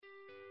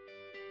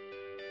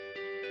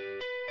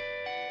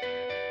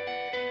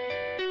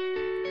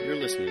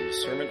listening to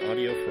sermon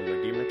audio from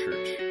Redeemer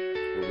Church,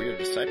 where we are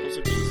disciples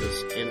of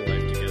Jesus in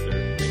life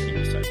together, making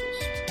disciples.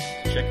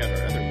 To check out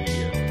our other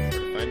media or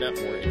to find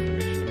out more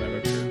information about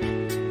our church,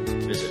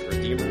 visit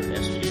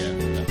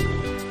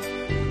redeemersgf.com.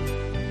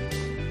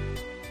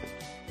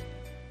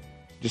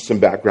 Just some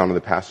background on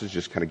the passage,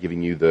 just kind of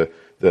giving you the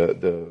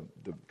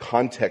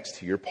context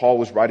here. Paul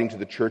was writing to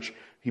the church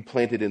he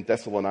planted in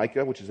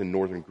Thessalonica, which is in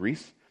northern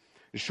Greece.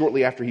 And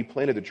shortly after he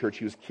planted the church,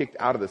 he was kicked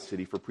out of the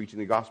city for preaching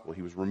the gospel.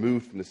 He was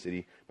removed from the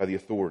city by the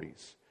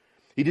authorities.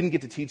 He didn't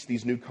get to teach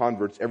these new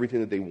converts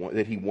everything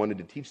that he wanted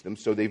to teach them,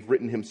 so they've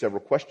written him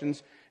several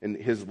questions, and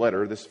his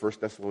letter, this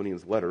First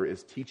Thessalonians letter,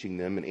 is teaching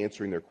them and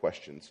answering their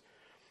questions.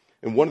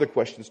 And one of the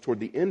questions toward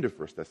the end of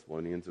First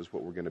Thessalonians is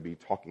what we're going to be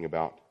talking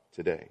about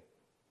today.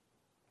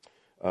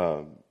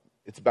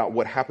 It's about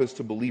what happens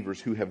to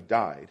believers who have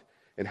died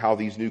and how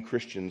these new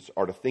Christians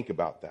are to think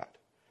about that.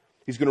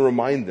 He's going to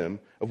remind them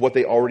of what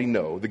they already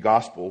know, the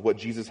gospel, what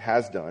Jesus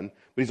has done,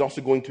 but he's also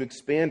going to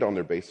expand on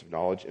their base of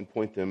knowledge and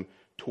point them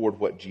toward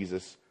what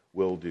Jesus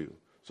will do.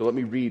 So let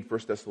me read 1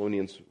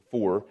 Thessalonians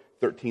 4,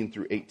 13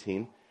 through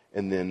 18,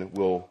 and then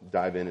we'll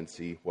dive in and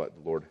see what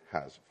the Lord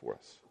has for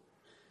us.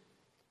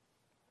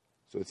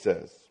 So it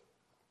says,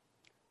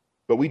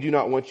 "But we do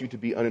not want you to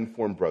be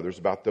uninformed, brothers,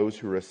 about those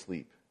who are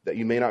asleep, that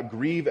you may not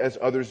grieve as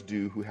others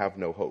do who have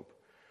no hope.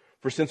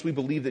 For since we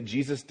believe that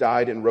Jesus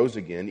died and rose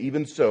again,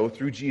 even so,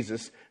 through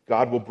Jesus,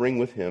 God will bring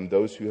with him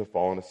those who have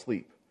fallen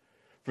asleep.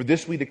 For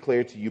this we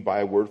declare to you by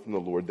a word from the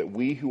Lord, that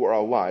we who are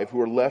alive,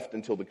 who are left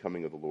until the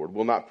coming of the Lord,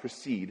 will not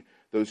precede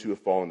those who have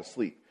fallen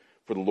asleep.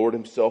 For the Lord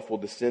himself will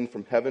descend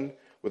from heaven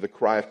with a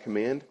cry of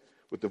command,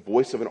 with the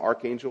voice of an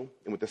archangel,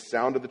 and with the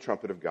sound of the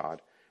trumpet of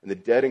God, and the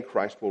dead in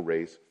Christ will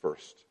raise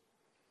first.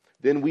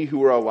 Then we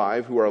who are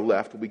alive, who are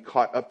left, will be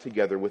caught up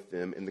together with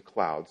them in the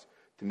clouds,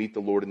 to meet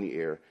the Lord in the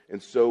air,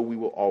 and so we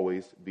will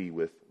always be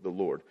with the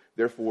Lord.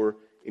 Therefore,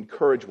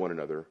 encourage one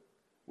another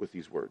with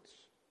these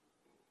words."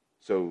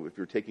 So if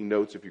you're taking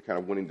notes, if you're kind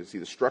of wanting to see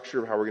the structure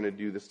of how we're going to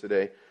do this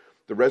today,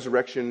 the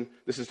resurrection,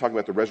 this is talking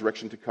about the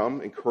resurrection to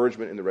come,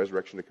 encouragement in the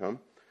resurrection to come.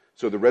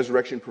 So the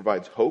resurrection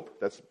provides hope,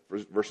 that's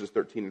verses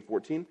 13 and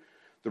 14.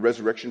 The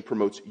resurrection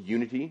promotes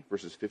unity,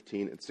 verses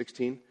 15 and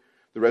 16.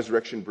 The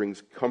resurrection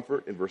brings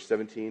comfort in verse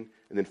 17.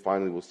 And then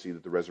finally we'll see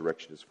that the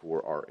resurrection is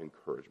for our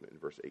encouragement in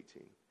verse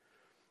 18.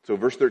 So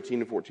verse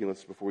 13 and 14,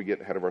 before we get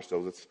ahead of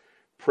ourselves, let's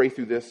pray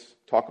through this,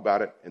 talk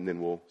about it, and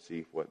then we'll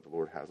see what the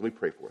Lord has. Let me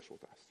pray for us real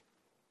fast.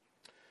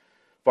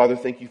 Father,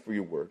 thank you for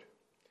your word.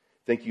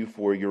 Thank you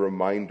for your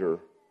reminder,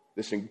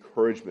 this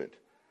encouragement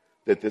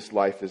that this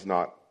life is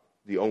not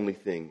the only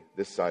thing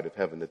this side of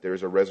heaven, that there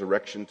is a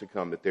resurrection to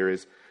come,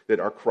 that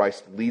our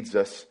Christ leads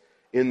us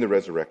in the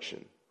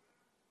resurrection.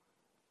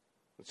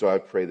 And so I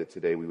pray that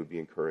today we would be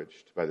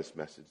encouraged by this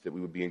message, that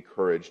we would be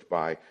encouraged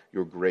by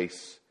your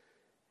grace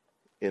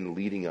in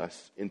leading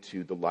us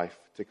into the life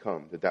to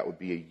come, that would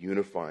be a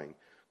unifying,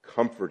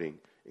 comforting,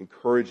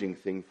 encouraging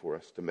thing for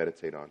us to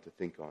meditate on, to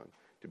think on,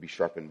 to be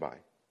sharpened by.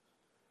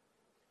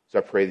 So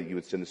I pray that you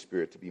would send the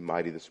Spirit to be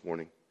mighty this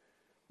morning,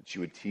 that you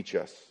would teach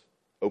us,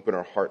 open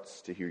our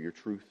hearts to hear your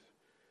truth,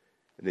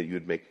 and that you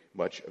would make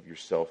much of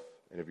yourself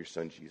and of your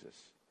Son,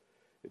 Jesus.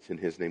 It's in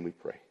his name we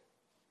pray.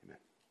 Amen.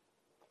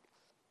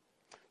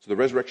 So the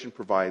resurrection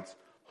provides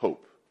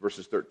hope.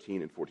 Verses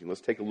 13 and 14.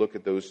 Let's take a look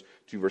at those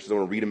two verses. I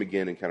want to read them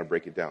again and kind of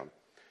break it down.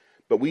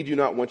 "But we do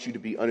not want you to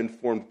be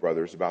uninformed,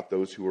 brothers, about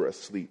those who are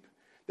asleep,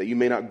 that you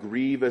may not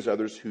grieve as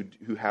others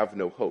who have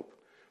no hope.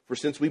 For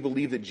since we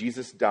believe that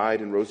Jesus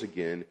died and rose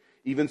again,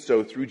 even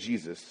so, through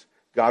Jesus,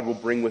 God will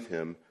bring with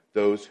him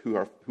those who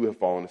have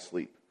fallen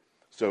asleep."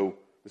 So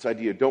this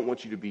idea, don't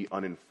want you to be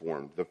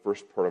uninformed, the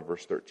first part of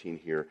verse 13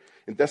 here.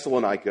 In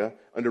Thessalonica,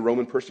 under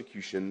Roman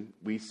persecution,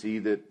 we see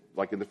that,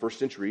 like in the first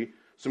century,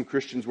 some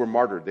Christians were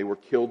martyred. They were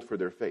killed for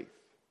their faith.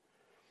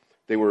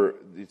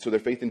 So their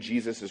faith in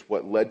Jesus is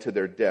what led to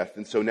their death.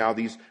 And so now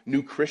these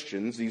new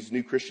Christians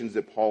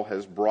that Paul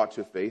has brought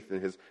to faith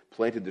and has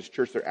planted this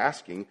church, they're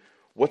asking,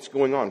 what's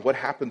going on? What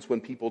happens when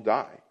people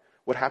die?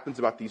 What happens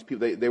about these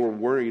people? They were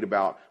worried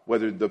about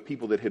whether the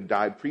people that had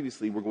died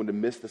previously were going to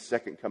miss the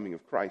second coming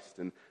of Christ.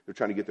 And they're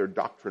trying to get their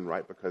doctrine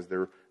right because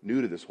they're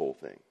new to this whole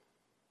thing.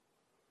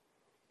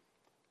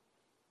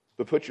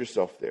 But put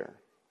yourself there.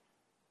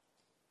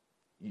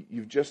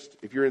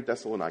 If you're in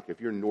Thessalonica, if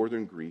you're in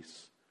northern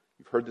Greece,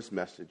 you've heard this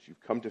message,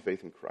 you've come to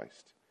faith in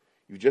Christ,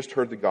 you've just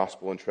heard the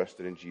gospel and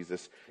trusted in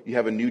Jesus, you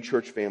have a new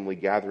church family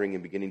gathering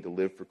and beginning to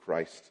live for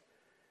Christ,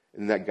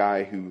 and that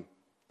guy who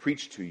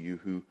preached to you,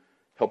 who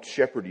helped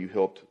shepherd you,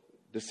 helped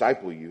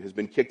disciple you, has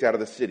been kicked out of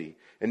the city,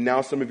 and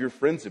now some of your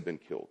friends have been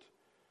killed.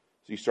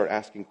 So you start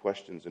asking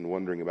questions and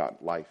wondering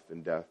about life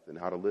and death and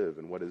how to live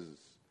and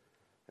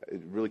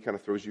it really kind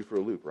of throws you for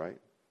a loop, right?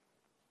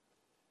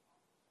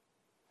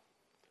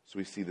 So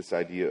we see this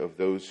idea of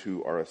those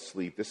who are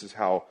asleep. This is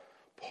how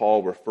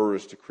Paul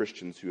refers to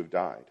Christians who have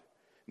died.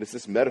 And it's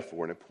this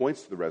metaphor, and it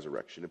points to the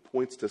resurrection. It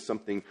points to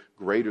something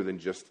greater than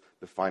just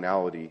the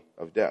finality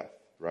of death,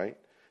 right?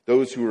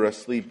 Those who are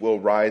asleep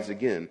will rise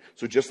again.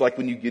 So just like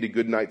when you get a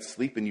good night's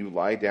sleep and you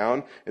lie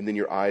down and then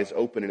your eyes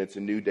open and it's a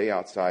new day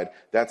outside,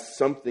 that's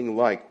something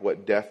like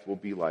what death will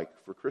be like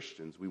for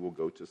Christians. We will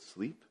go to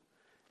sleep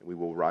and we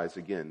will rise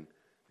again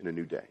in a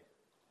new day.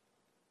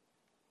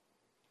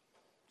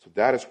 So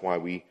that is why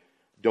we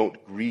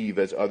don't grieve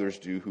as others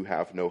do who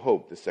have no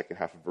hope. The second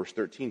half of verse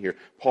 13 here.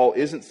 Paul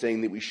isn't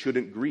saying that we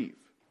shouldn't grieve.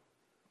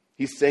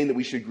 He's saying that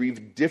we should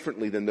grieve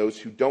differently than those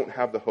who don't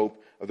have the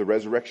hope of the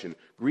resurrection.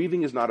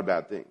 Grieving is not a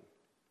bad thing.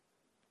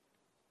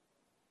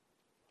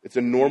 It's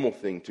a normal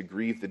thing to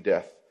grieve the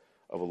death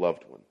of a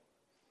loved one.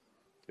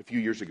 A few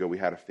years ago, we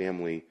had a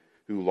family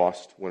who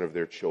lost one of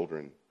their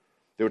children.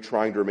 They were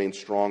trying to remain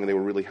strong, and they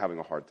were really having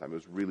a hard time. It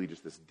was really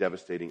just this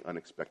devastating,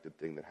 unexpected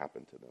thing that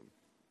happened to them.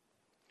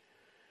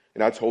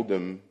 And I told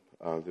them,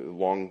 the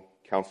long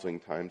counseling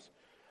times,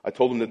 I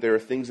told them that there are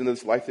things in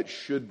this life that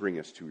should bring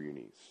us to your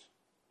knees.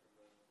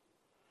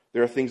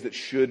 There are things that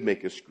should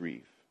make us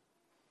grieve.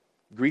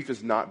 Grief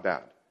is not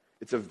bad.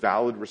 It's a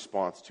valid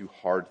response to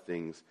hard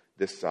things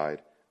this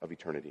side of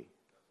eternity.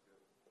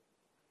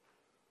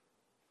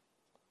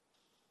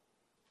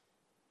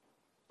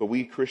 But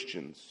we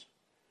Christians,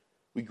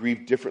 we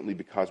grieve differently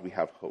because we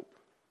have hope.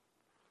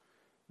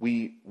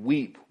 We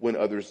weep when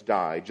others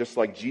die, just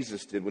like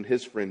Jesus did when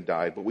his friend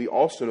died. But we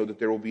also know that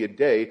there will be a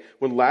day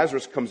when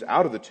Lazarus comes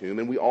out of the tomb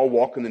and we all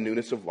walk in the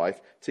newness of life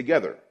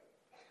together.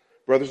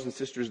 Brothers and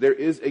sisters, there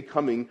is a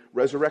coming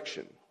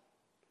resurrection.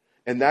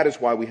 And that is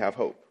why we have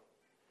hope.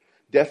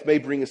 Death may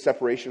bring a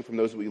separation from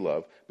those that we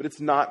love, but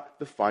it's not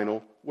the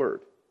final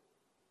word.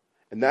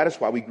 And that is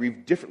why we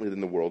grieve differently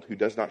than the world who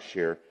does not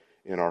share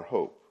in our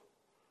hope.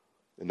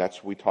 And that's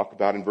what we talk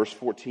about in verse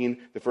 14,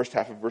 the first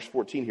half of verse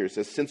 14 here. It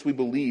says, since we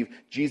believe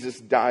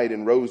Jesus died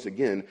and rose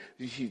again,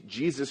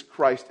 Jesus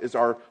Christ is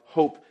our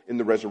hope in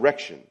the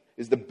resurrection,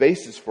 is the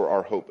basis for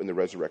our hope in the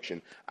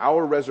resurrection.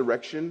 Our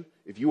resurrection,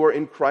 if you are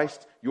in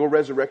Christ, your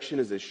resurrection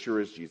is as sure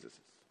as Jesus' is.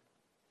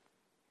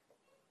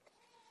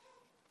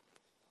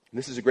 And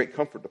this is a great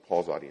comfort to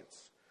Paul's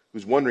audience,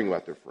 who's wondering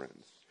about their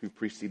friends who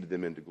preceded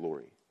them into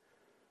glory.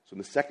 So in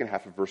the second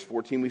half of verse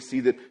 14, we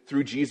see that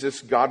through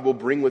Jesus, God will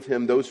bring with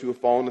him those who have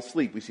fallen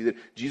asleep. We see that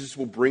Jesus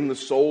will bring the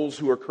souls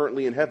who are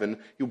currently in heaven,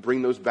 he'll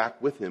bring those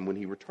back with him when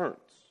he returns.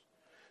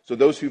 So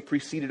those who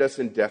preceded us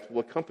in death will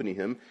accompany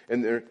him,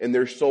 and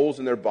their souls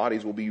and their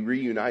bodies will be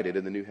reunited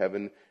in the new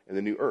heaven and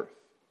the new earth.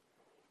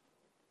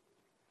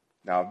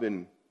 Now, I've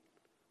been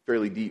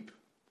fairly deep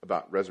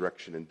about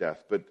resurrection and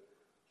death, but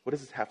what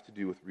does this have to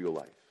do with real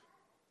life?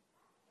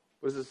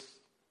 What does this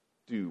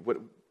do?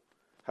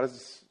 How does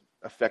this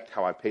affect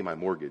how I pay my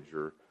mortgage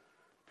or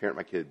parent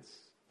my kids?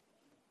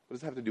 What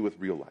does it have to do with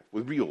real life?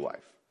 With real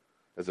life,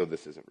 as though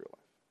this isn't real life.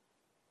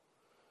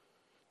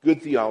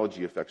 Good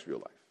theology affects real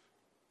life.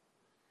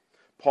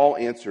 Paul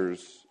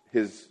answers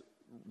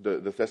the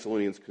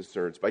Thessalonians'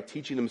 concerns by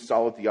teaching them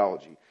solid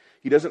theology.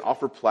 He doesn't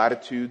offer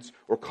platitudes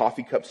or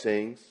coffee cup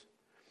sayings.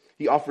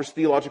 He offers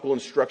theological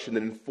instruction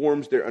that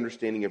informs their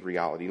understanding of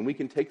reality. And we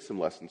can take some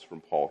lessons from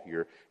Paul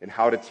here in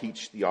how to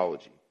teach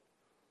theology.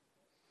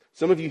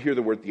 Some of you hear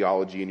the word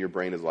theology and your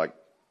brain is like,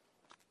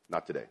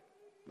 not today.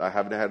 I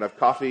haven't had enough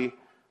coffee.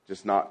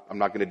 I'm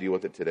not going to deal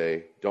with it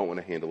today. Don't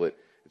want to handle it.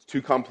 It's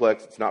too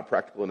complex. It's not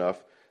practical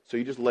enough. So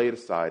you just lay it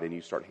aside and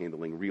you start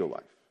handling real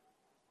life.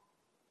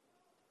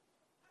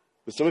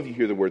 But some of you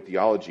hear the word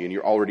theology and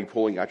you're already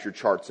pulling out your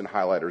charts and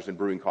highlighters and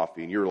brewing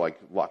coffee and you're like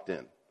locked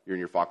in. You're in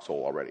your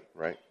foxhole already,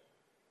 right?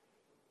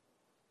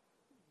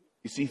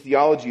 You see,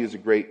 theology is a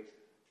great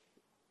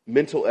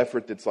mental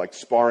effort that's like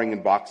sparring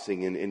and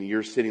boxing, and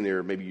you're sitting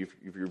there, maybe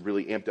if you're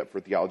really amped up for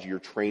theology, you're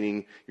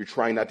training, you're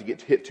trying not to get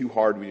hit too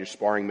hard with your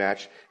sparring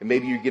match, and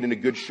maybe you're getting a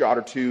good shot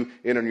or two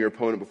in on your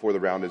opponent before the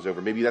round is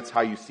over. Maybe that's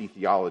how you see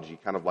theology,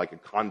 kind of like a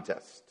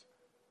contest.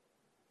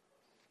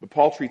 But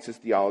Paul treats his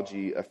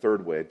theology a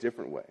third way, a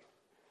different way.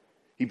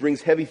 He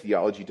brings heavy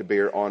theology to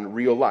bear on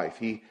real life.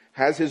 He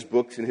has his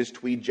books and his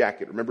tweed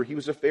jacket. Remember, he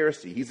was a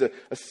Pharisee. He's a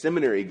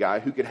seminary guy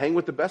who could hang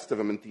with the best of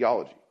them in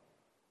theology.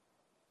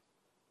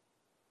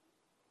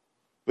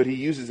 But he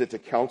uses it to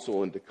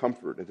counsel and to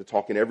comfort and to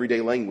talk in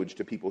everyday language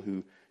to people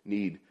who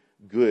need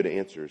good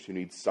answers, who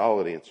need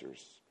solid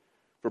answers.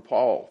 For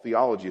Paul,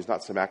 theology is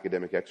not some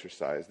academic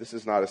exercise. This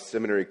is not a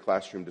seminary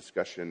classroom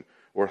discussion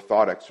or a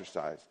thought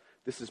exercise.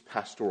 This is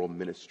pastoral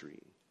ministry.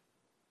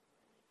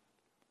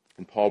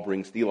 And Paul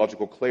brings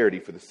theological clarity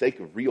for the sake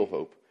of real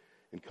hope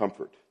and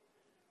comfort.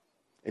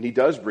 And he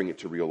does bring it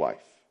to real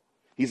life.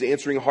 He's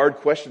answering hard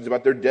questions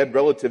about their dead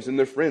relatives and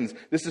their friends.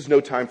 This is no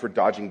time for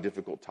dodging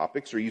difficult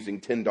topics or using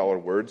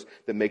 $10 words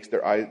that make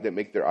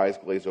their eyes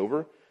glaze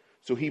over.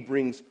 So he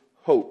brings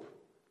hope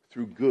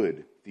through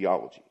good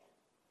theology.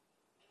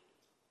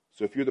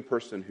 So if you're the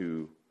person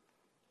who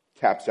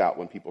taps out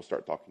when people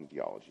start talking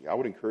theology, I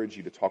would encourage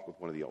you to talk with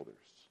one of the elders.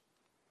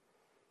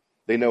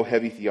 They know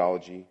heavy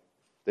theology.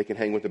 They can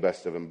hang with the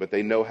best of them, but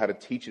they know how to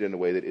teach it in a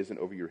way that isn't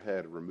over your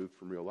head or removed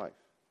from real life.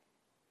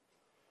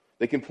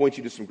 They can point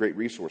you to some great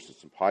resources,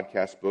 some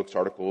podcasts, books,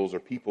 articles, or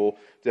people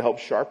to help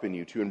sharpen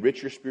you, to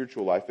enrich your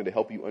spiritual life, and to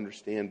help you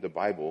understand the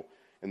Bible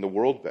and the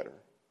world better.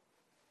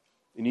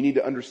 And you need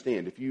to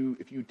understand, if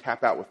you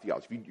tap out with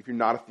theology, if you're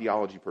not a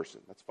theology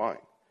person, that's fine.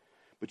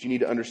 But you need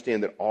to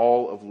understand that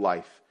all of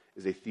life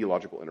is a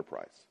theological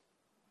enterprise.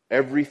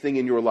 Everything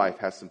in your life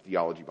has some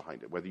theology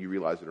behind it, whether you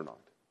realize it or not.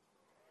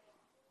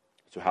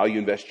 So how you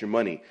invest your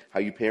money, how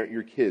you parent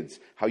your kids,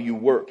 how you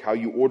work, how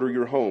you order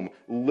your home,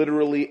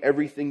 literally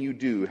everything you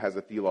do has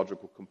a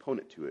theological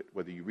component to it,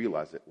 whether you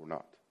realize it or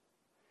not.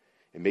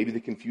 And maybe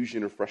the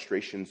confusion or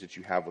frustrations that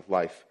you have with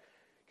life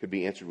could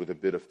be answered with a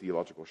bit of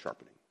theological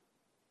sharpening.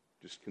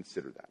 Just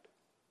consider that.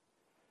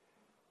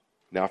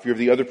 Now, if you're of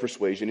the other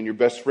persuasion and your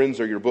best friends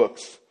are your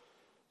books,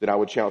 then I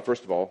would challenge,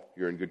 first of all,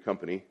 you're in good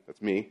company,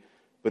 that's me,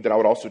 but then I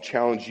would also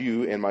challenge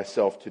you and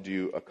myself to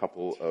do a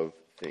couple of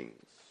things.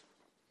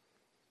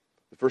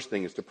 The first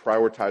thing is to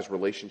prioritize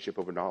relationship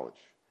over knowledge.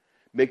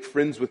 Make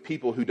friends with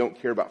people who don't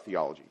care about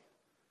theology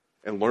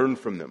and learn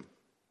from them.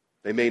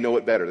 They may know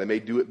it better. They may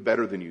do it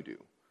better than you do.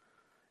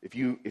 If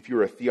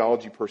you're a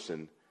theology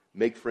person,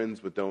 make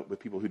friends with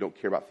people who don't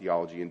care about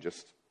theology and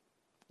just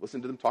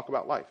listen to them talk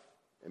about life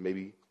and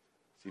maybe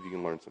see if you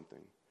can learn something.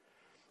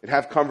 And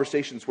have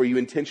conversations where you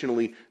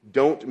intentionally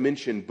don't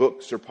mention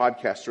books or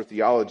podcasts or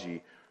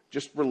theology.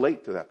 Just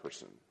relate to that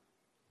person.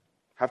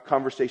 Have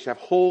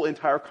whole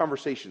entire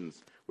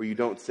conversations where you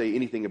don't say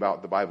anything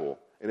about the Bible,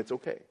 and it's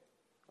okay.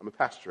 I'm a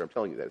pastor, I'm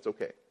telling you that, it's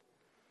okay.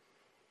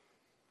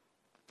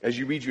 As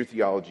you read your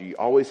theology,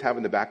 always have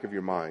in the back of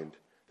your mind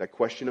that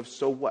question of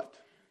so what?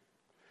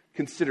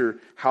 Consider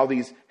how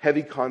these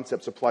heavy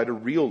concepts apply to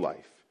real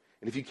life.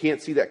 And if you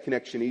can't see that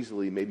connection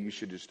easily, maybe you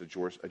should just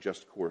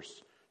adjust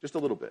course just a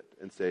little bit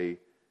and say,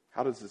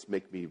 how does this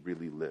make me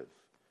really live?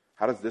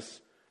 How does this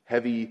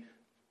heavy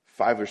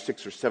 500 or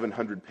 600 or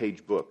 700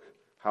 page book,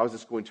 how is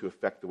this going to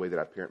affect the way that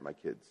I parent my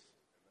kids?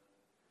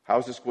 How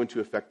is this going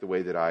to affect the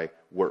way that I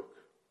work?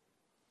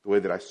 The way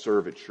that I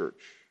serve at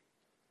church?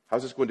 How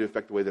is this going to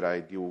affect the way that I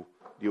deal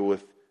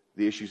with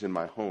the issues in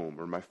my home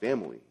or my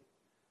family?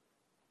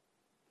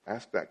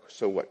 Ask that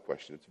so what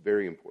question. It's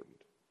very important.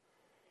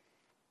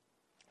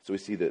 So we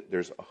see that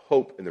there's a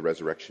hope in the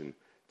resurrection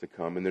to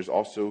come, and there's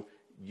also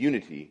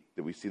unity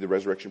that we see. The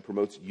resurrection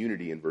promotes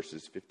unity in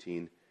verses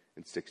 15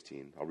 and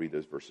 16. I'll read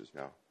those verses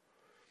now.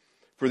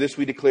 For this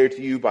we declare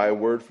to you by a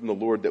word from the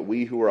Lord, that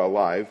we who are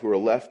alive, who are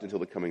left until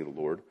the coming of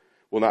the Lord,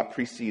 will not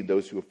precede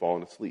those who have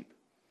fallen asleep.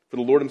 For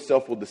the Lord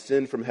himself will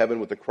descend from heaven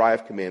with a cry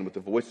of command, with the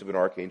voice of an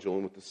archangel,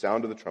 and with the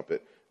sound of the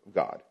trumpet of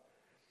God.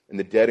 And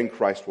the dead in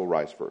Christ will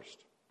rise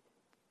first.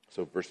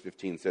 So verse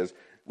 15 says,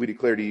 we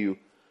declare to you,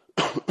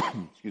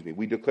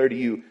 we declare to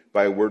you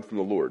by a word from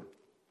the Lord.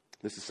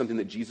 This is something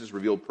that Jesus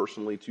revealed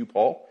personally to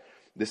Paul.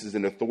 This is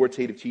an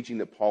authoritative teaching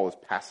that Paul is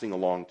passing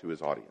along to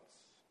his audience.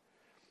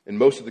 And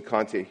most of the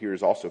content here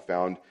is also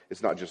found,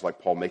 it's not just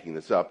like Paul making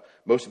this up.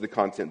 Most of the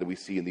content that we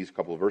see in these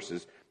couple of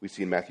verses, we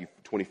see in Matthew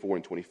 24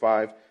 and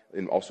 25,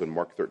 and also in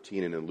Mark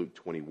 13 and in Luke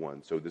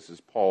 21. So this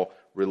is Paul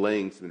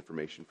relaying some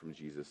information from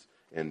Jesus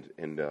and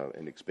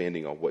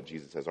expanding on what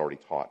Jesus has already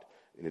taught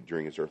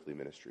during his earthly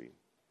ministry.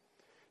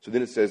 So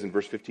then it says in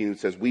verse 15, it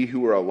says, we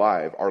who are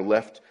alive are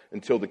left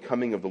until the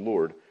coming of the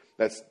Lord.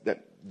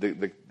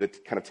 The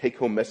kind of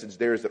take-home message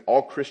there is that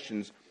all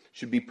Christians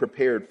should be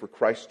prepared for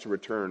Christ to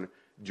return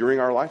during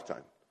our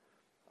lifetime.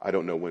 I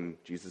don't know when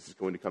Jesus is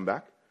going to come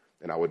back,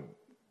 and I would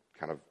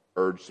kind of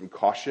urge some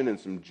caution and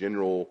some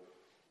general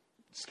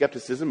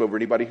skepticism over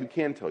anybody who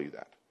can tell you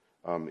that.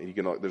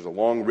 There's a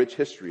long, rich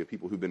history of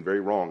people who've been very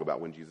wrong about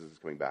when Jesus is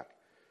coming back.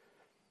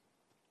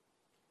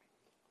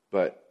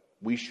 But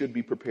we should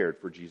be prepared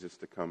for Jesus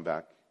to come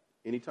back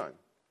anytime.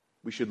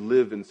 We should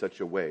live in such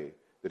a way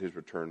that his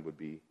return would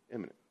be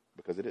imminent,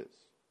 because it is.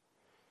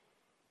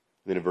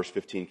 Then in verse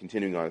 15,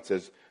 continuing on, it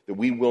says that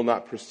we will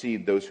not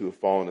precede those who have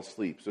fallen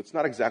asleep. So it's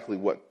not exactly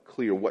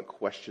clear what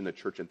question the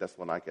church in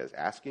Thessalonica is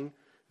asking.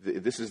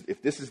 If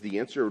this is the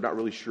answer, we're not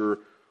really sure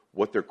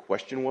what their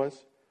question was.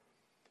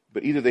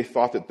 But either they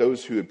thought that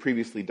those who had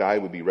previously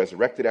died would be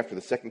resurrected after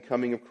the second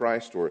coming of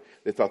Christ, or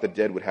they thought the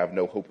dead would have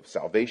no hope of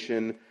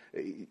salvation.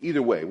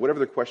 Either way, whatever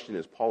the question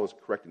is, Paul is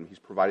correcting them. He's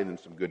providing them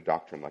some good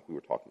doctrine like we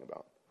were talking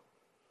about.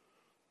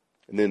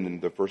 And then in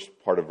the first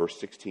part of verse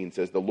 16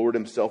 says, the Lord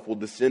himself will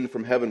descend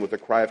from heaven with a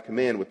cry of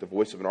command, with the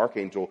voice of an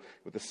archangel,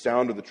 with the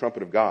sound of the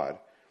trumpet of God.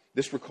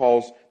 This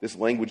recalls this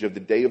language of the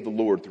day of the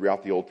Lord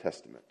throughout the Old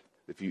Testament.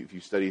 If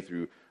you study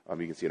through,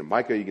 you can see it in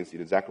Micah, you can see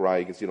it in Zechariah,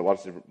 you can see it in a lot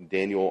of different,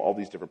 Daniel, all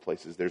these different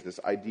places. There's this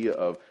idea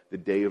of the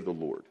day of the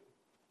Lord.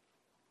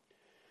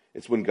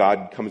 It's when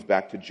God comes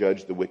back to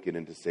judge the wicked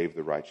and to save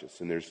the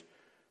righteous. And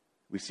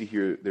we see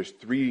here, there's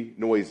three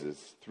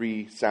noises,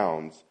 three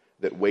sounds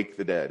that wake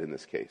the dead in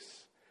this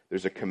case.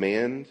 There's a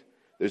command,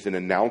 there's an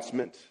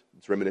announcement.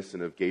 It's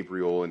reminiscent of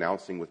Gabriel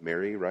announcing with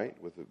Mary, right,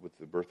 with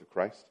the birth of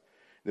Christ.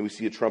 And then we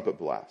see a trumpet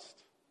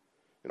blast.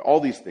 And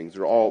all these things,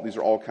 these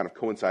are all kind of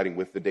coinciding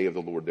with the day of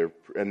the Lord. They're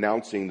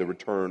announcing the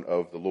return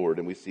of the Lord.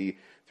 And we see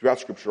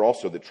throughout Scripture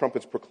also that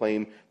trumpets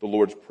proclaim the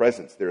Lord's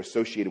presence. They're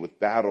associated with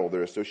battle.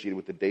 They're associated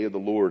with the day of the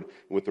Lord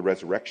and with the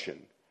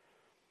resurrection.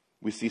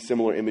 We see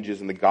similar images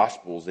in the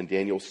Gospels, in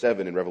Daniel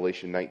 7 and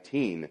Revelation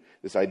 19.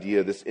 This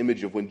idea, this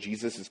image of when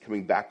Jesus is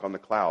coming back on the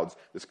clouds,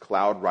 this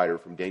cloud rider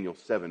from Daniel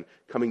 7,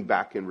 coming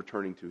back and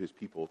returning to his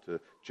people to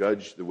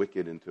judge the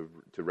wicked and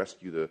to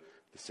rescue the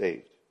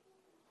saved.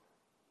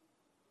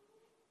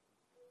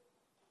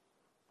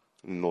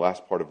 And the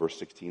last part of verse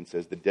 16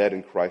 says, the dead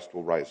in Christ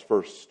will rise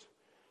first.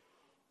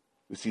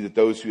 We see that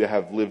those who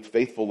have lived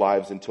faithful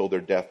lives until their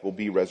death will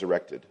be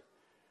resurrected.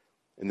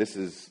 And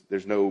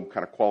there's no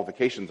kind of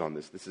qualifications on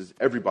this. This is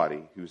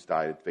everybody who's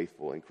died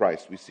faithful in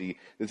Christ. We see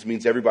this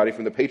means everybody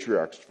from the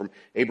patriarchs, from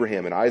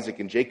Abraham and Isaac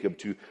and Jacob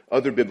to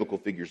other biblical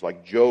figures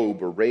like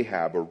Job or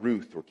Rahab or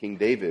Ruth or King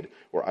David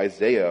or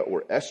Isaiah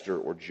or Esther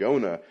or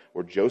Jonah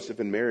or Joseph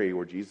and Mary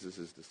or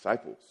Jesus'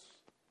 disciples.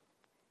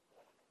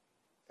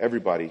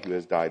 Everybody who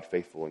has died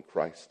faithful in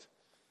Christ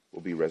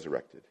will be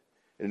resurrected.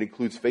 And it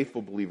includes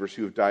faithful believers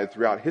who have died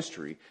throughout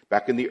history,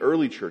 back in the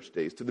early church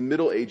days, to the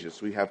Middle Ages.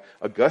 So we have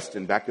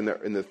Augustine back in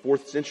the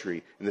 4th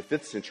century, in the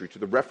 5th century, to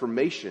the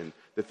Reformation,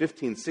 the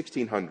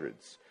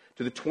 1600s,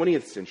 to the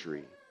 20th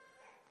century,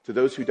 to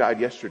those who died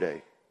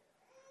yesterday,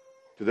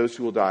 to those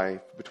who will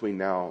die between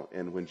now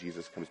and when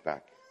Jesus comes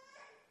back.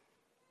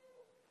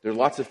 There are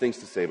lots of things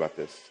to say about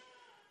this,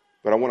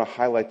 but I want to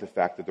highlight the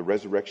fact that the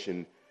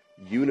resurrection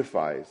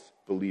unifies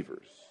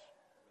believers.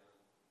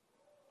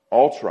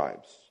 All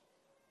tribes,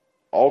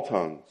 all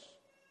tongues,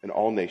 and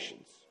all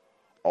nations,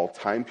 all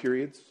time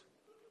periods,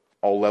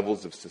 all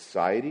levels of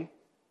society,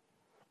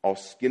 all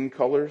skin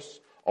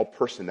colors, all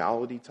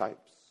personality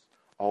types,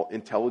 all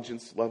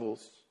intelligence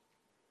levels.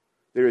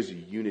 There is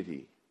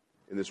unity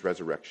in this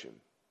resurrection.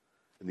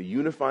 And the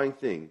unifying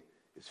thing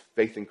is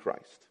faith in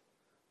Christ.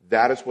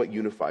 That is what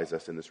unifies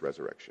us in this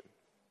resurrection.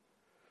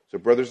 So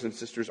brothers and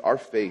sisters, our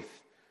faith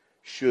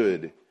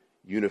should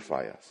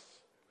unify us.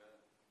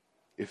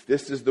 If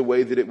this is the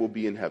way that it will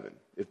be in heaven,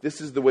 if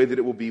this is the way that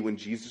it will be when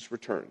Jesus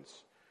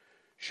returns,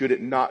 should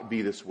it not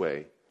be this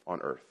way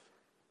on earth?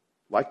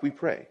 Like we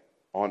pray,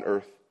 on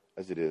earth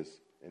as it is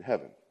in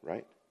heaven,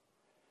 right?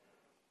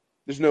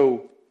 There's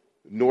no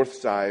north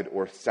side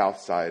or south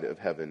side of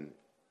heaven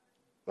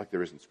like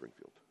there is in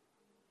Springfield.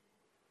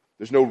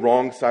 There's no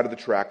wrong side of the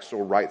tracks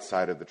or right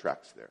side of the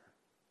tracks there.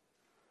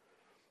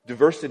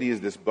 Diversity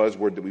is this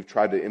buzzword that we've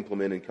tried to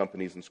implement in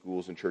companies and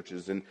schools and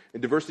churches, and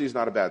diversity is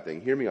not a bad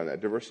thing. Hear me on that.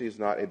 Diversity is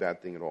not a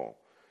bad thing at all.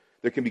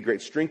 There can be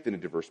great strength in a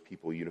diverse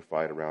people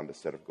unified around a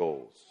set of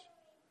goals.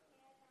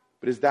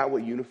 But is that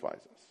what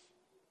unifies us?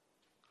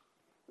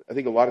 I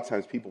think a lot of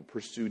times people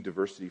pursue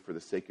diversity for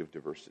the sake of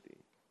diversity,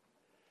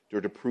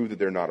 or to prove that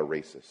they're not a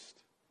racist.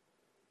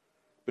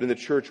 But in the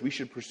church, we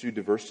should pursue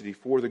diversity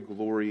for the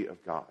glory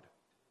of God.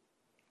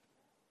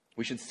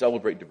 We should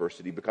celebrate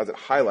diversity because it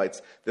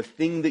highlights the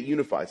thing that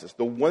unifies us,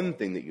 the one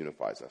thing that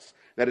unifies us.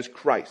 That is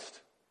Christ.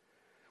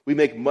 We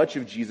make much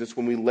of Jesus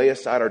when we lay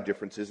aside our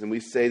differences and we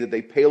say that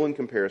they pale in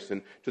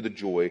comparison to the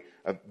joy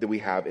that we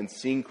have in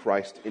seeing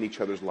Christ in each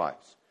other's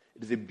lives.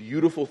 It is a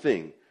beautiful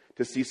thing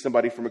to see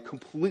somebody from a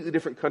completely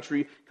different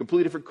country,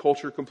 completely different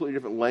culture, completely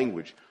different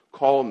language,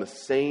 call on the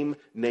same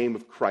name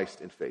of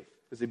Christ in faith.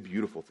 It's a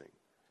beautiful thing.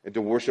 And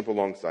to worship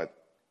alongside.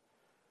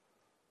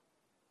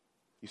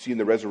 You see, in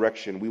the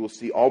resurrection, we will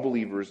see all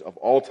believers of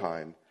all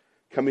time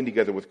coming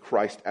together with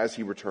Christ as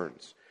he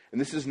returns. And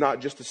this is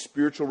not just a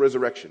spiritual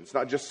resurrection. It's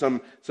not just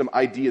some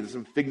idea,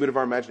 some figment of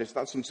our imagination. It's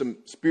not some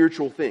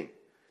spiritual thing.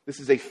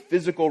 This is a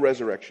physical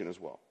resurrection as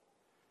well.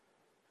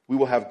 We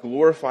will have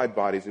glorified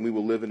bodies and we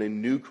will live in a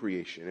new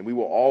creation. And we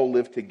will all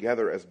live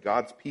together as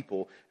God's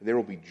people. And there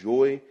will be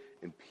joy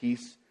and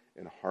peace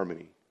and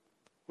harmony.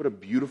 What a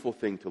beautiful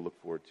thing to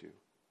look forward to.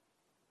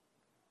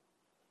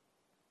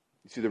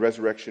 You see, the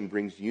resurrection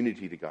brings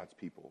unity to God's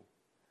people.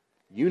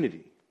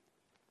 Unity,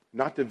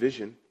 not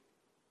division,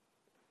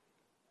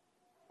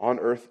 on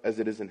earth as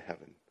it is in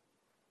heaven.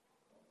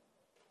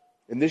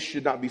 And this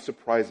should not be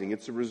surprising.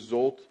 It's a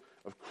result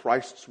of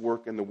Christ's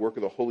work and the work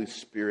of the Holy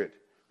Spirit,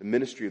 the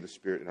ministry of the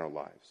Spirit in our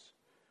lives.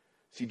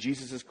 See,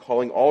 Jesus is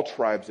calling all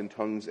tribes and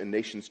tongues and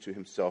nations to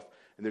himself,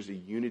 and there's a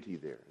unity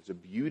there. There's a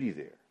beauty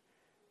there.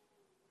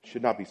 It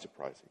should not be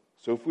surprising.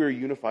 So if we are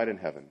unified in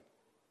heaven,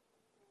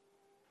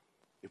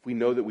 if we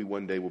know that we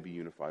one day will be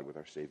unified with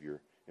our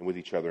Savior and with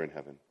each other in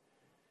heaven,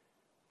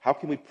 how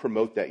can we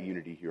promote that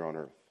unity here on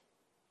earth?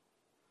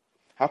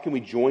 How can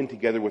we join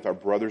together with our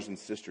brothers and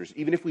sisters,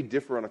 even if we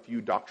differ on a few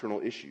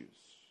doctrinal issues?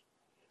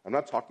 I'm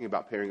not talking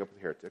about pairing up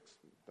with heretics.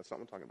 That's not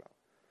what I'm talking about.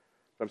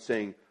 But I'm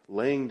saying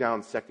laying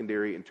down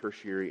secondary and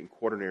tertiary and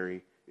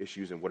quaternary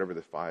issues and whatever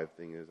the 5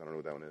 thing is. I don't know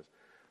what that one is.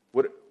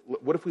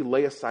 What if we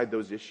lay aside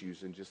those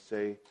issues and just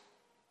say,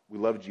 we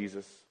love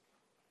Jesus,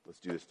 let's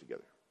do this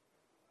together?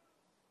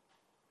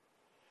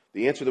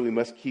 The answer that we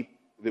must keep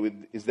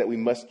is that we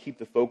must keep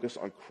the focus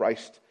on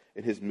Christ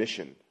and his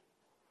mission.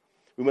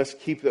 We must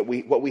keep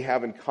what we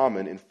have in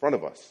common in front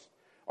of us,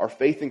 our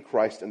faith in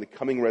Christ and the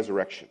coming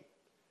resurrection.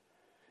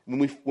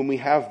 When we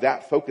have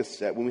that focus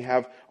set, when we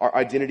have our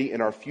identity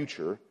in our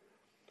future,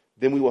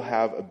 then we will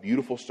have a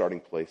beautiful starting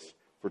place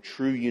for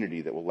true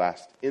unity that will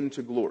last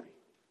into glory.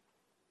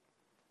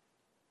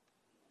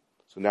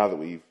 So now that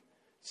we've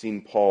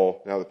seen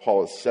Paul, now that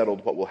Paul has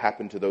settled what will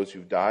happen to those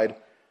who've died,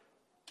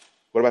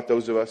 what about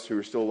those of us who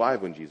are still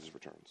alive when Jesus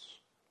returns?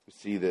 We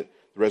see that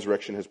the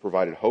resurrection has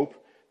provided hope,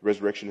 the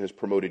resurrection has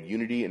promoted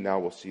unity, and now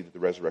we'll see that the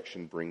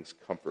resurrection brings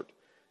comfort.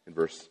 In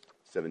verse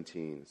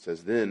 17, it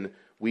says, "Then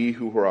we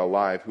who are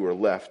alive, who are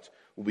left,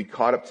 will be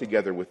caught up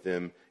together with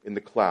them in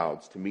the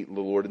clouds to meet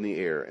the Lord in the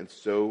air, and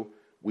so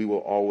we will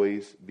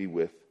always be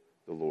with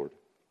the Lord."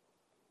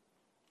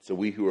 So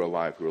we who are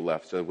alive, who are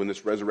left. So when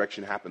this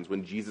resurrection happens,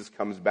 when Jesus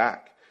comes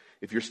back,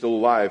 if you're still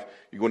alive,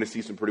 you're going to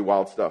see some pretty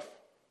wild stuff.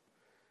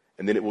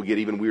 And then it will get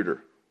even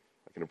weirder.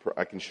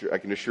 I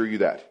can assure you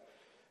that.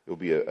 It will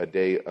be a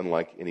day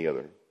unlike any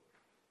other.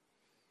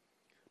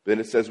 But then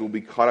it says we'll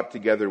be caught up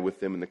together with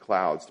them in the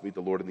clouds to meet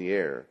the Lord in the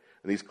air.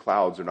 And these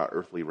clouds are not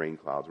earthly rain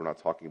clouds. We're not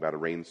talking about a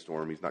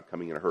rainstorm. He's not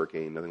coming in a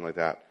hurricane, nothing like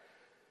that.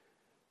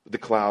 But the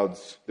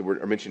clouds that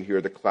are mentioned here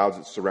are the clouds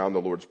that surround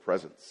the Lord's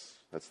presence.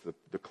 That's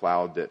the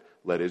cloud that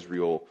led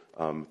Israel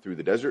through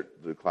the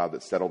desert, the cloud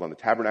that settled on the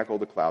tabernacle,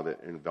 the cloud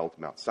that enveloped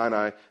Mount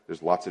Sinai.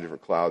 There's lots of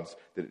different clouds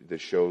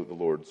that show the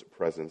Lord's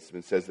presence. And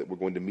it says that we're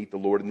going to meet the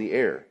Lord in the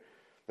air.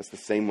 That's the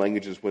same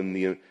language as when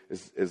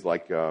is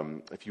like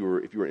if you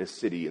were in a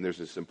city and there's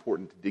this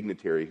important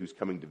dignitary who's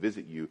coming to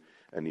visit you,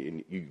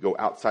 and you go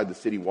outside the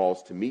city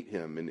walls to meet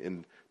him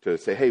and to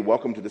say, "Hey,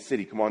 welcome to the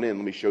city. Come on in.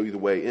 Let me show you the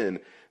way in."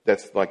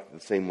 That's like the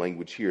same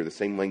language here. The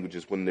same language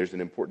is when there's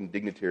an important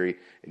dignitary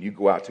and you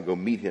go out to go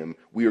meet him.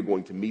 We are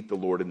going to meet the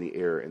Lord in the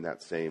air in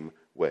that same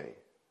way.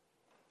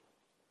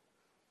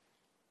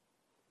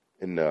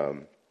 And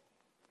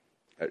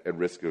at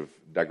risk of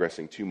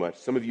digressing too much,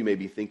 some of you may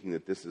be thinking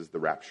that this is the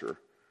rapture.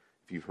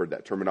 If you've heard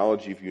that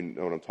terminology, if you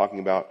know what I'm talking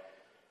about,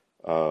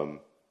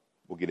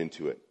 we'll get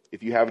into it.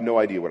 If you have no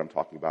idea what I'm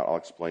talking about, I'll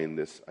explain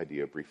this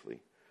idea briefly.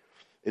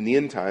 In the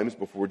end times,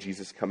 before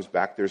Jesus comes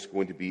back, there's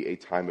going to be a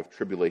time of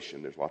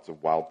tribulation. There's lots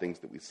of wild things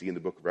that we see in the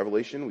book of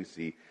Revelation. We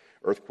see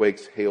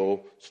earthquakes,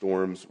 hail,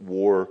 storms,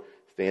 war,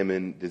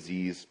 famine,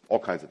 disease, all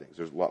kinds of things.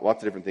 There's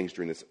lots of different things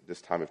during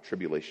this time of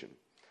tribulation.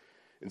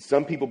 And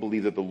some people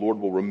believe that the Lord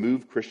will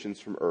remove Christians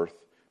from earth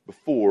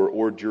before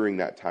or during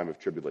that time of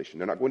tribulation.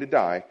 They're not going to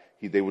die.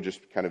 They will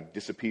just kind of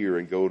disappear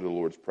and go to the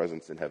Lord's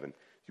presence in heaven.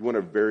 If you want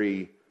a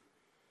very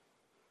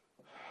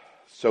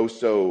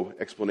so-so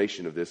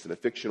explanation of this in a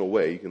fictional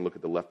way, you can look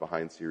at the Left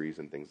Behind series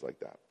and things like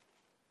that.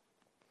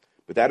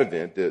 But that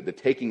event, the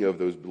taking of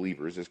those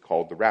believers, is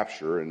called the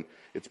rapture, and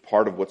it's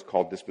part of what's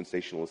called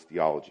dispensationalist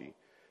theology.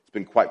 It's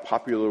been quite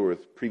popular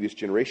with previous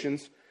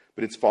generations,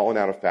 but it's fallen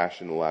out of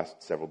fashion in the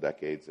last several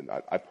decades. And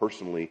I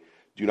personally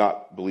do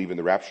not believe in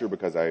the rapture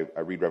because I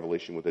read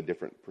Revelation with a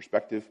different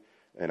perspective,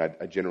 and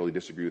I generally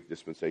disagree with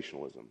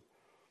dispensationalism.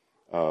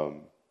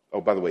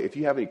 Oh, by the way, if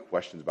you have any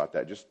questions about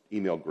that, just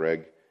email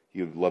Greg.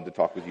 He would love to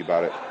talk with you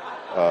about it.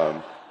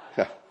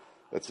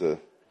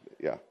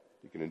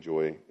 You can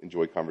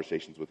enjoy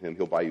conversations with him.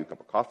 He'll buy you a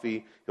cup of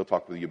coffee. He'll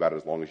talk with you about it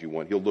as long as you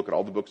want. He'll look at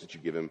all the books that you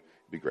give him.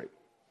 It'd be great.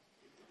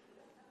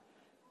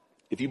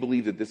 If you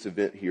believe that this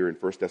event here in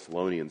 1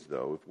 Thessalonians,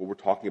 though, if what we're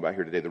talking about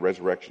here today, the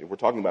resurrection, if we're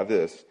talking about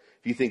this,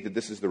 if you think that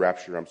this is the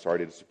rapture, I'm sorry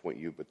to disappoint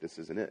you, but this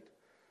isn't it.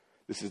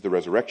 This is the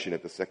resurrection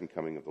at the second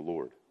coming of the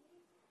Lord.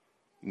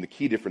 And the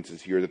key difference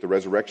is here that the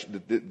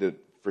resurrection,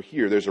 for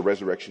here, there's a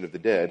resurrection of the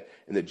dead,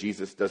 and that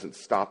Jesus doesn't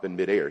stop in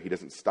midair. He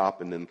doesn't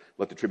stop and then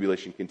let the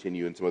tribulation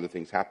continue and some other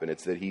things happen.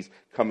 It's that he's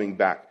coming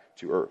back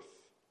to earth.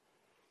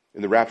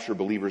 In the rapture,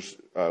 believers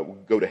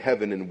go to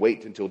heaven and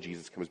wait until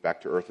Jesus comes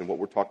back to earth. And what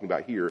we're talking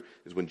about here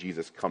is when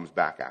Jesus comes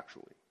back,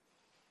 actually.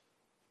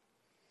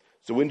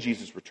 So when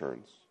Jesus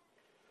returns,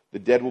 the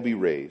dead will be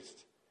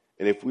raised,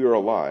 and if we are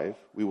alive,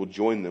 we will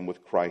join them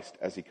with Christ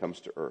as he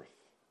comes to earth.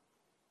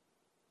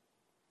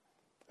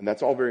 And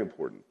that's all very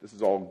important. This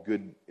is all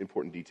good,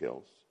 important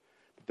details.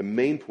 But the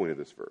main point of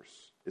this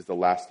verse is the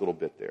last little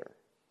bit there.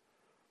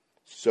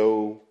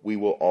 So we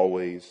will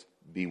always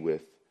be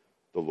with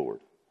the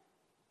Lord.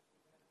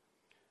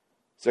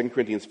 2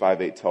 Corinthians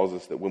 5:8 tells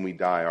us that when we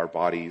die, our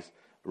bodies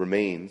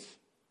remains,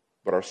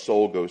 but our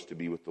soul goes to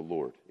be with the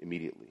Lord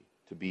immediately.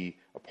 To be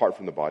apart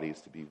from the body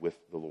is to be with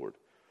the Lord.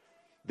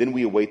 Then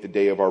we await the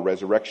day of our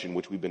resurrection,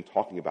 which we've been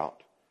talking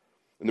about.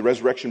 And the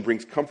resurrection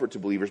brings comfort to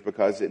believers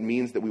because it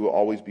means that we will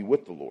always be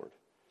with the Lord.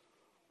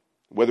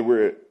 Whether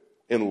we're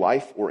in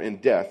life or in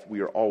death, we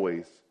are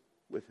always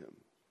with him.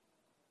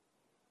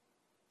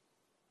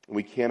 And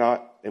we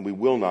cannot and we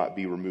will not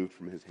be removed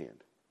from his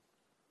hand.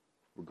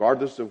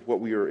 Regardless of what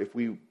we are, if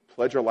we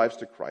pledge our lives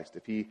to Christ,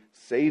 if he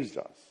saves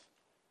us,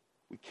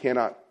 we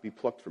cannot be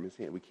plucked from his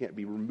hand. We can't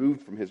be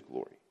removed from his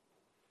glory.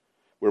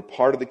 We're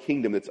part of the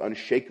kingdom that's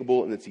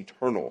unshakable and that's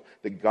eternal,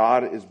 that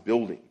God is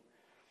building.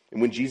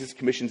 And when Jesus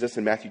commissions us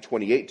in Matthew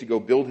 28 to go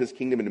build his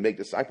kingdom and to make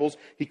disciples,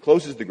 he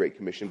closes the Great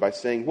Commission by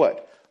saying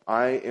what?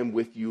 I am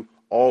with you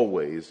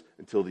always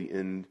until the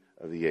end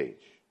of the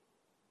age.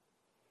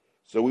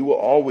 So we will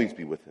always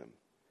be with him,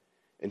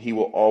 and he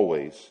will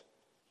always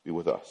be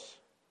with us.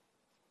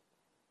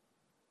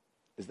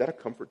 Is that a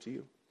comfort to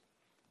you?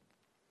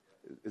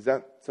 Is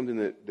that something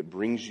that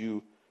brings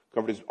you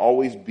comfort? Is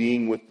always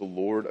being with the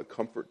Lord a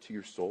comfort to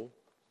your soul?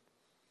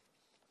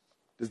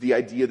 Does the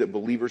idea that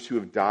believers who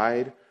have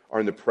died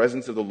are in the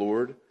presence of the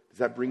Lord, does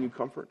that bring you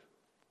comfort?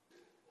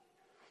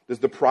 Does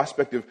the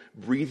prospect of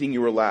breathing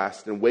your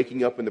last and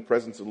waking up in the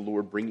presence of the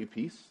Lord bring you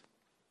peace?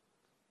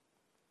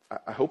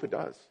 I hope it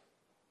does.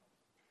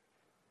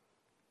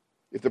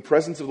 If the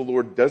presence of the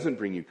Lord doesn't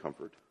bring you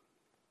comfort,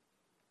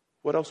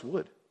 what else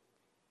would?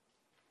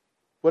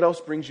 What else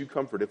brings you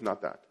comfort if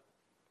not that?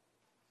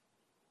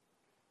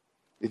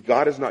 If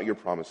God is not your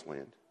promised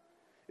land,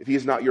 if He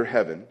is not your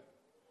heaven,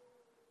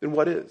 then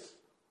what is?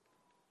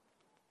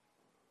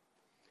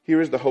 Here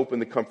is the hope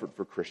and the comfort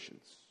for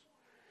Christians.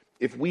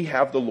 If we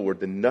have the Lord,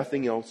 then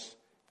nothing else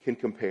can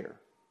compare.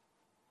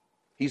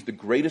 He's the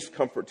greatest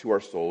comfort to our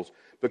souls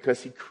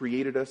because He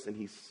created us and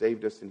He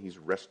saved us and He's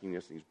rescuing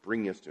us and He's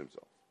bringing us to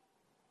Himself.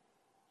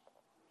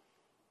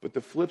 But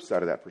the flip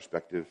side of that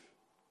perspective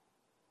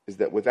is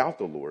that without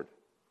the Lord,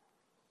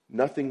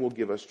 nothing will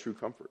give us true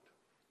comfort.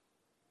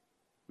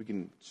 We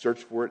can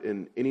search for it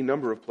in any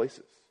number of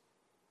places.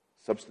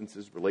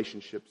 Substances,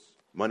 relationships,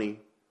 money,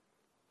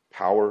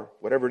 power,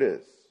 whatever it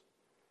is.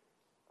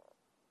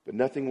 But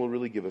nothing will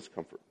really give us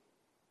comfort.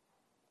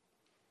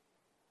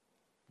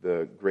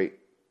 The great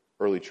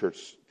early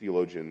church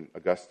theologian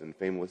Augustine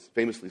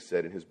famously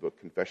said in his book,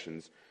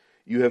 Confessions,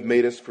 "You have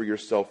made us for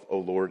yourself, O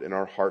Lord, and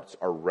our hearts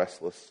are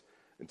restless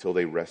until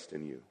they rest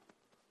in you."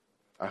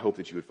 I hope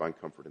that you would find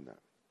comfort in that.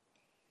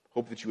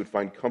 Hope that you would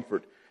find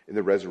comfort in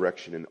the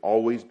resurrection and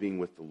always being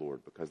with the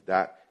Lord, because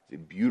that is a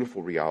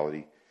beautiful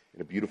reality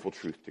and a beautiful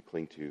truth to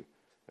cling to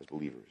as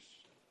believers.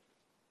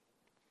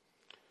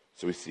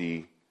 So we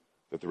see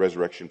that the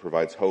resurrection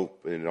provides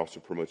hope, and it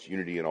also promotes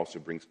unity and also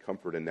brings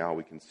comfort, and now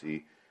we can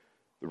see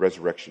the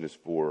resurrection is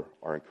for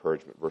our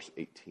encouragement. Verse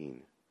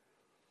 18.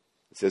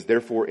 It says,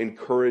 "Therefore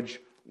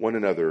encourage one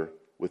another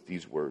with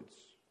these words."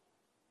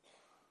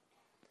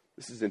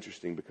 This is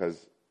interesting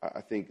because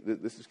I think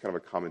this is kind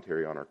of a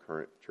commentary on our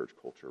current church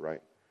culture,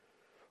 right?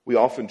 We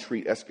often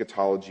treat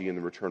eschatology and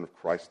the return of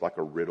Christ like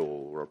a riddle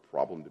or a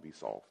problem to be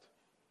solved.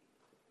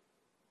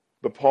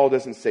 But Paul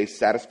doesn't say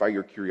satisfy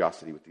your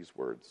curiosity with these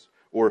words,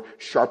 or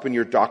sharpen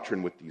your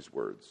doctrine with these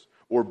words,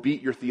 or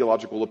beat your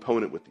theological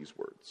opponent with these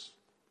words.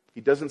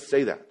 He doesn't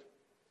say that.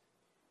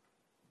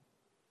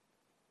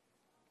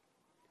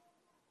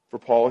 For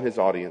Paul and his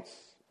audience,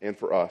 and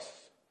for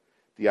us,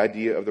 the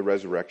idea of the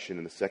resurrection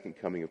and the second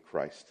coming of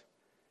Christ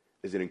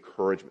is an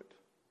encouragement.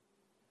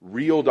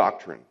 Real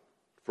doctrine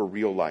for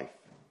real life.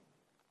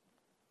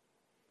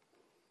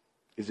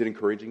 Is it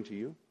encouraging to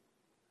you?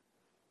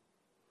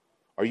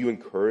 Are you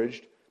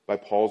encouraged by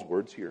Paul's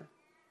words here?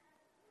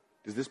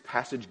 Does this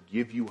passage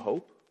give you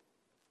hope?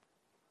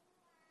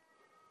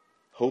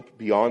 Hope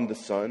beyond the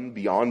sun,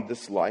 beyond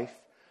this life?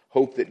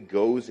 Hope that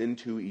goes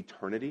into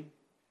eternity?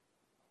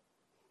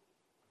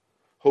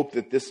 Hope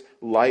that this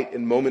light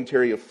and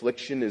momentary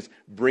affliction is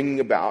bringing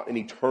about an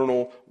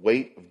eternal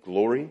weight of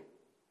glory?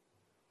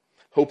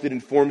 Hope that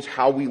informs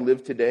how we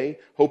live today?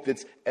 Hope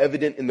that's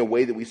evident in the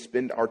way that we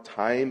spend our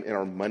time and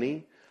our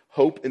money?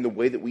 Hope in the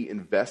way that we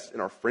invest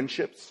in our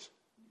friendships?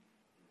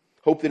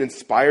 Hope that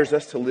inspires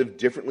us to live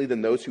differently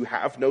than those who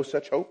have no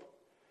such hope?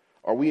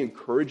 Are we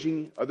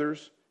encouraging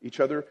each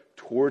other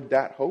toward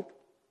that hope?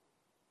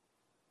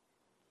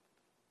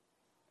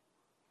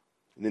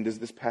 And then does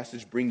this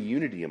passage bring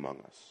unity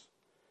among us?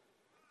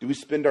 Do we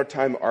spend our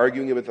time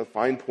arguing about the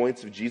fine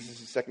points of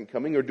Jesus' second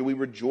coming, or do we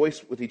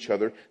rejoice with each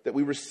other that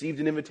we received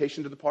an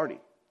invitation to the party?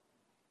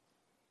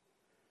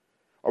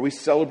 Are we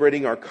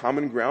celebrating our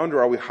common ground,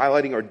 or are we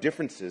highlighting our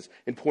differences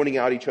and pointing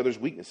out each other's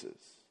weaknesses?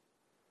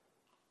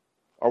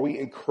 Are we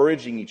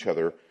encouraging each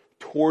other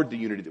toward the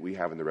unity that we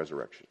have in the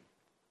resurrection?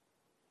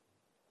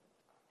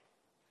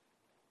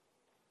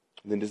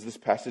 And then does this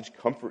passage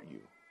comfort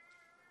you?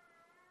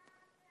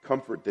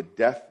 Comfort that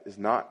death is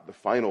not the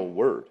final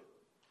word.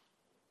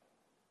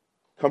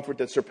 Comfort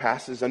that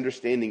surpasses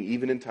understanding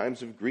even in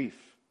times of grief.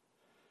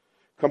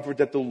 Comfort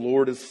that the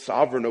Lord is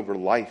sovereign over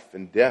life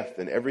and death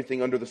and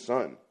everything under the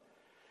sun.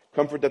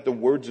 Comfort that the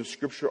words of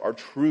Scripture are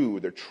true,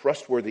 they're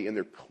trustworthy, and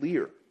they're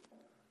clear.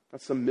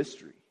 Not some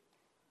mystery.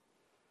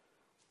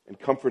 And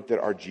comfort that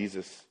our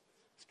Jesus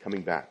is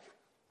coming back.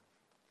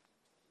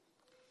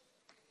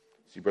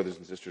 See, brothers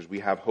and sisters, we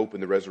have hope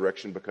in the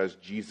resurrection because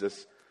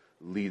Jesus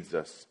leads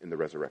us in the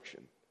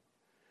resurrection.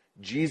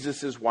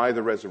 Jesus is why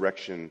the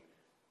resurrection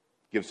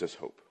gives us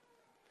hope.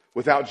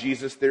 Without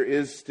Jesus, there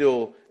is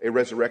still a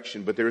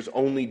resurrection, but there is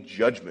only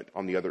judgment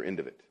on the other end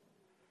of it.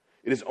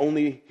 It is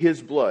only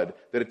His blood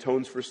that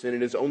atones for sin.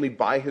 It is only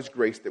by His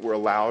grace that we're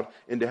allowed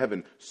into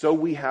heaven. So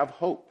we have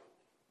hope.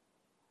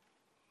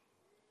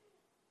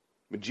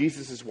 But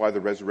Jesus is why the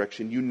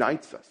resurrection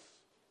unites us.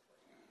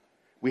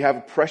 We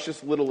have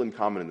precious little in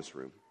common in this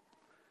room.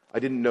 I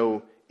didn't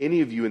know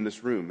any of you in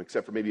this room,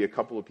 except for maybe a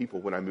couple of people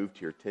when I moved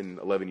here 10,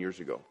 11 years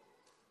ago.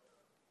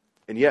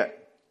 And yet,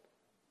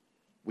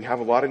 we have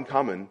a lot in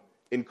common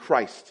in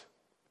Christ.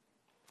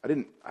 I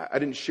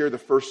didn't share the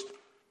first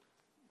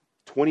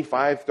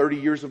 25, 30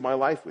 years of my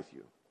life with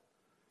you.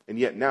 And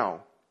yet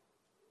now,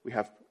 we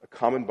have a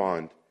common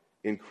bond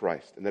in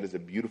Christ. And that is a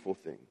beautiful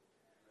thing.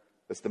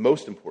 That's the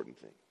most important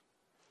thing.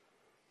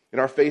 And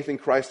our faith in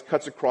Christ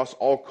cuts across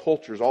all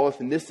cultures, all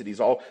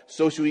ethnicities, all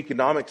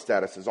socioeconomic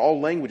statuses,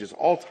 all languages,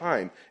 all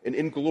time. And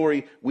in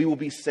glory, we will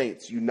be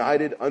saints,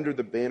 united under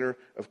the banner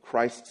of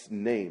Christ's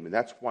name. And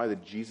that's why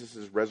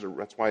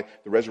that's why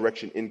the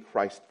resurrection in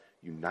Christ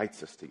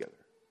unites us together.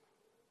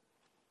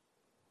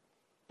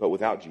 But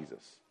without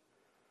Jesus.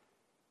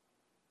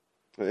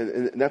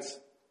 And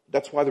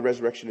that's why the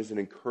resurrection is an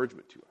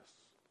encouragement to us.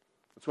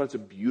 That's why it's a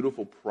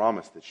beautiful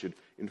promise that should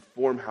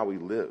inform how we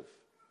live.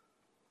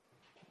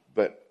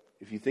 But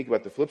if you think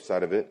about the flip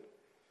side of it,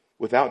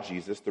 without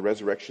Jesus, the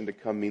resurrection to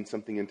come means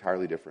something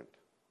entirely different.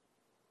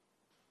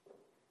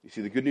 You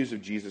see, the good news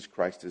of Jesus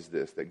Christ is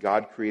this, that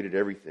God created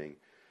everything,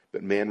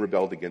 but man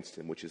rebelled against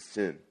him, which is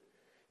sin,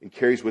 and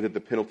carries with it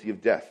the penalty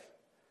of death.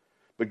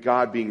 But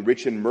God, being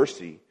rich in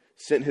mercy,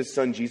 sent his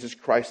Son Jesus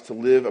Christ to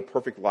live a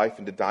perfect life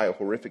and to die a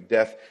horrific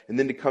death, and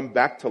then to come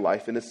back to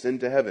life and ascend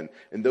to heaven.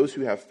 And those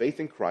who have faith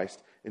in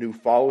Christ and who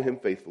follow him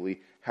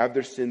faithfully have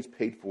their sins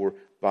paid for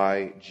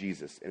by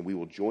Jesus, and we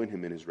will join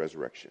him in his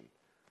resurrection.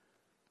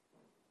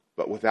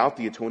 But without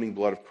the atoning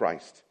blood of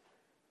Christ,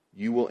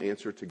 you will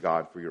answer to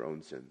God for your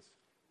own sins.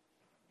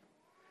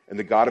 And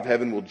the God of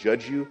heaven will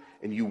judge you,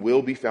 and you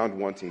will be found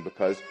wanting,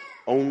 because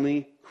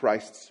only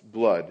Christ's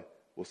blood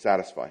will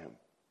satisfy him.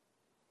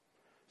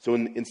 So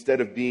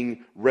instead of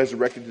being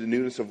resurrected to the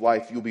newness of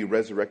life, you'll be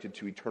resurrected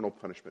to eternal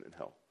punishment in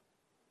hell.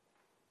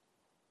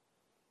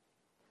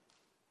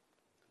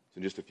 So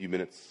in just a few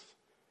minutes,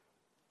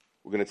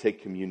 we're going to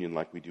take communion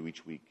like we do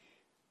each week.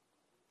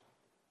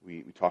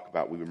 We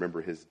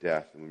remember his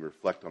death, and we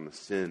reflect on the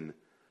sin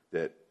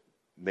that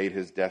made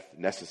his death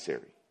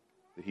necessary,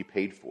 that he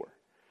paid for.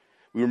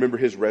 We remember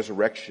his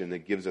resurrection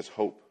that gives us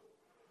hope.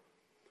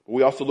 But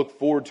we also look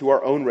forward to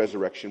our own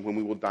resurrection when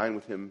we will dine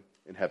with him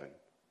in heaven.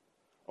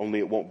 Only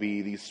it won't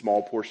be these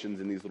small portions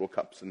in these little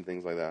cups and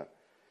things like that.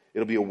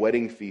 It'll be a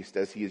wedding feast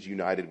as he is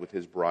united with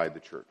his bride, the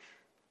church.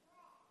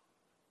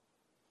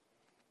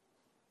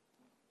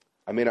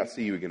 I may not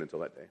see you again until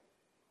that day.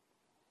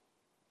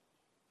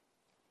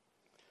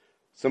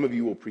 Some of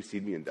you will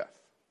precede me in death.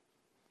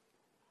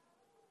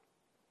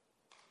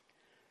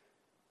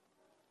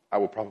 I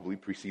will probably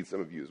precede some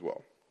of you as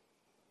well.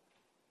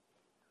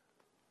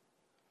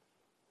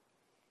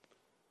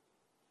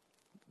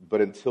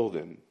 But until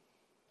then,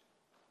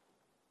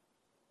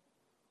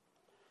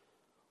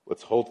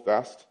 let's hold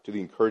fast to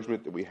the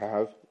encouragement that we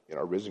have in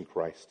our risen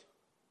Christ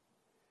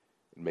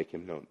and make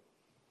him known.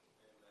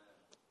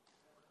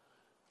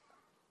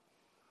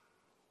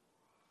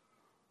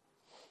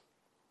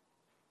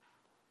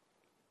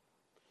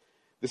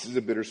 This is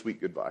a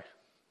bittersweet goodbye.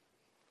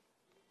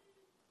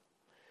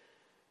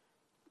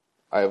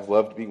 I have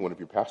loved being one of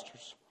your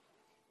pastors,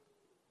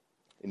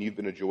 and you've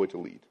been a joy to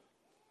lead.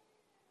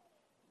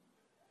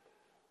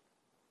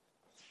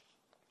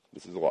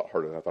 This is a lot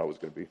harder than I thought it was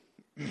going to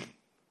be.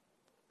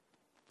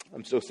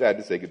 I'm so sad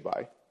to say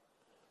goodbye.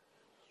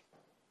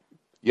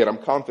 Yet I'm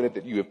confident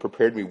that you have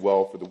prepared me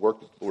well for the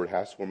work that the Lord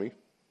has for me.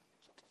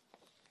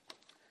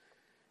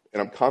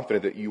 And I'm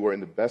confident that you are in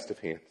the best of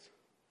hands.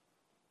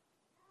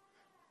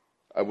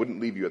 I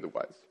wouldn't leave you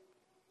otherwise.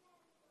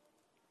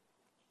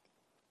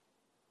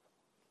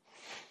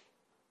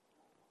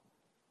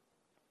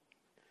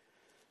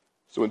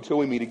 So until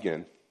we meet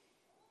again,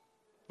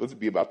 let's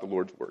be about the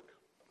Lord's work.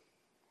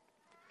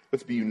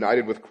 Let's be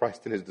united with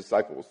Christ and his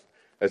disciples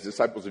as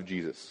disciples of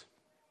Jesus.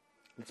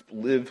 Let's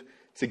live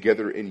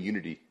together in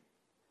unity,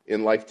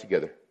 in life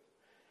together.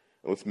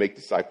 And let's make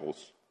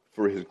disciples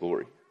for his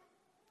glory.